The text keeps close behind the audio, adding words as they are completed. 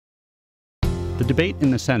The debate in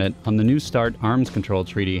the Senate on the New START arms control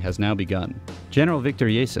treaty has now begun. General Viktor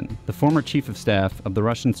Yesin, the former chief of staff of the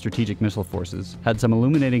Russian Strategic Missile Forces, had some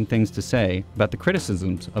illuminating things to say about the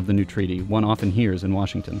criticisms of the new treaty one often hears in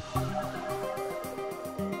Washington.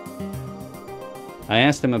 I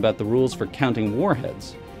asked him about the rules for counting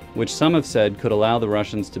warheads, which some have said could allow the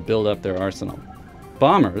Russians to build up their arsenal.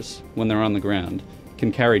 Bombers, when they're on the ground,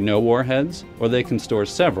 can carry no warheads, or they can store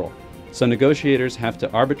several. So negotiators have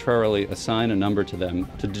to arbitrarily assign a number to them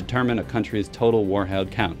to determine a country's total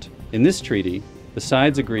warhead count. In this treaty, the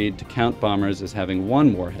sides agreed to count bombers as having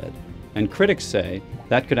one warhead, and critics say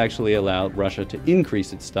that could actually allow Russia to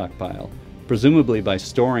increase its stockpile, presumably by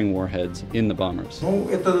storing warheads in the bombers. Ну,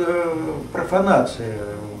 это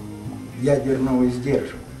профанация ядерного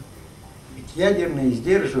сдерживания. Ведь ядерное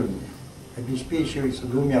сдерживание обеспечивается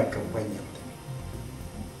двумя компонентами: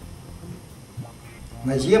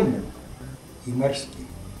 наземным и морским.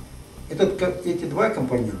 Эти два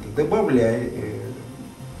компонента добавляют,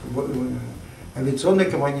 авиационный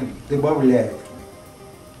компонент добавляет.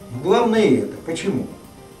 Но главное это. Почему?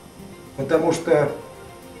 Потому что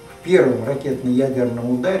в первом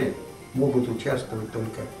ракетно-ядерном ударе могут участвовать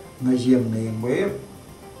только наземные МБР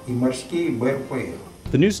и морские БРПЛ.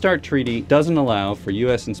 The New START treaty doesn't allow for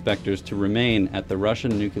U.S. inspectors to remain at the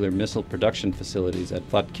Russian nuclear missile production facilities at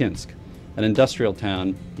Votkinsk, an industrial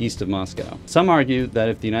town east of Moscow. Some argue that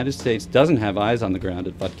if the United States doesn't have eyes on the ground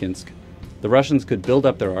at Votkinsk, the Russians could build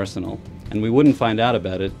up their arsenal, and we wouldn't find out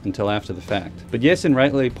about it until after the fact. But Yesin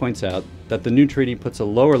rightly points out that the new treaty puts a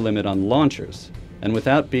lower limit on launchers, and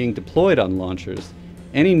without being deployed on launchers,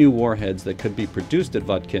 any new warheads that could be produced at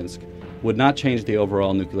Votkinsk would not change the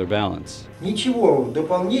overall nuclear balance. Ничего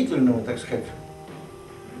дополнительного, так сказать,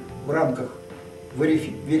 в рамках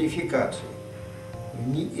верификации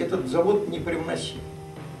этот завод не привносил.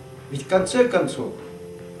 Ведь в конце концов,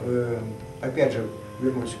 опять же,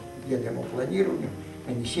 вернусь к ядерному планированию,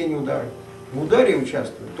 нанесению удара, в ударе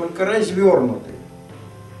участвуют только развернутые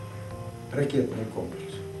ракетные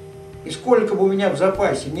комплексы. И сколько бы у меня в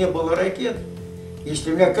запасе не было ракет,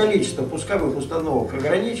 если у меня количество пусковых установок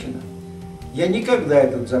ограничено, я никогда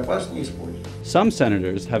этот запас не использую. Some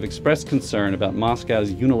senators have expressed concern about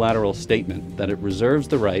Moscow's unilateral statement that it reserves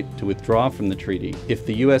the right to withdraw from the treaty if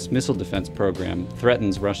the U.S. missile defense program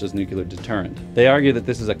threatens Russia's nuclear deterrent. They argue that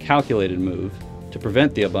this is a calculated move to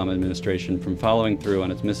prevent the Obama administration from following through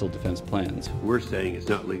on its missile defense plans. We're saying it's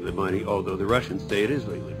not legally binding, although the Russians say it is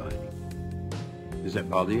legally binding. Does that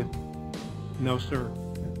bother you? No, sir.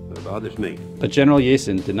 It bothers me. But General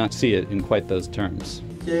Yesin did not see it in quite those terms.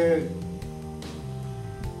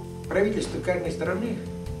 Правительство каждой страны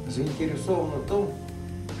заинтересовано в том,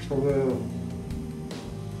 чтобы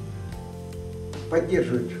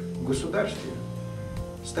поддерживать в государстве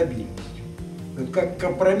стабильность. Вот как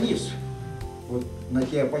компромисс вот на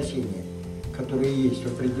те опасения, которые есть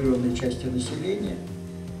в определенной части населения,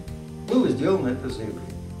 было сделано это заявление.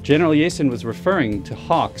 General Yesin was referring to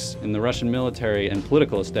hawks in the Russian military and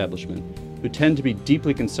political establishment who tend to be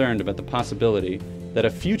deeply concerned about the possibility that a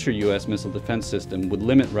future U.S. missile defense system would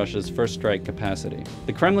limit Russia's first strike capacity.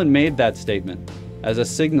 The Kremlin made that statement as a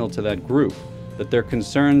signal to that group that their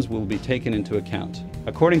concerns will be taken into account.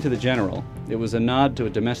 According to the general, it was a nod to a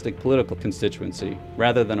domestic political constituency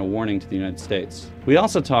rather than a warning to the United States. We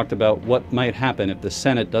also talked about what might happen if the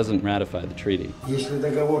Senate doesn't ratify the treaty. Если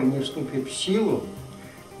договор не вступит в силу,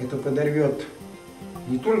 это подорвет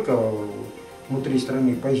не только внутри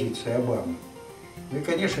страны позиции Обамы, ну и,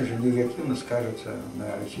 конечно же, негативно скажется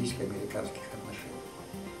на российско-американских отношениях.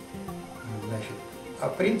 Значит,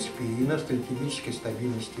 в принципе, и на стратегической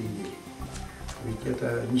стабильности в мире. Ведь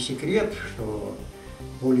это не секрет, что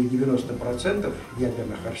более 90%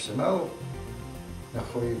 ядерных арсеналов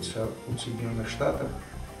находится у Соединенных Штатов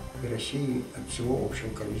и России от всего общего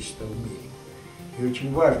количества в мире. И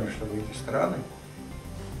очень важно, чтобы эти страны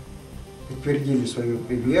подтвердили свою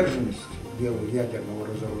приверженность делу ядерного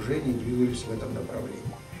разоружения и двигались в этом направлении.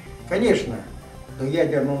 Конечно, до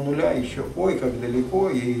ядерного нуля еще ой как далеко,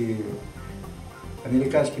 и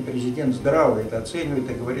американский президент здраво это оценивает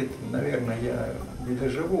и говорит, наверное, я не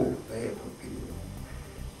доживу до этого периода.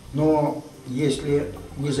 Но если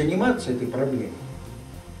не заниматься этой проблемой,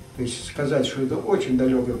 то есть сказать, что это очень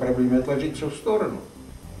далекая проблема, отложить все в сторону,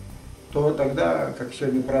 то тогда, как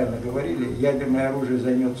сегодня правильно говорили, ядерное оружие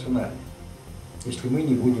займется нами, если мы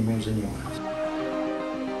не будем им заниматься.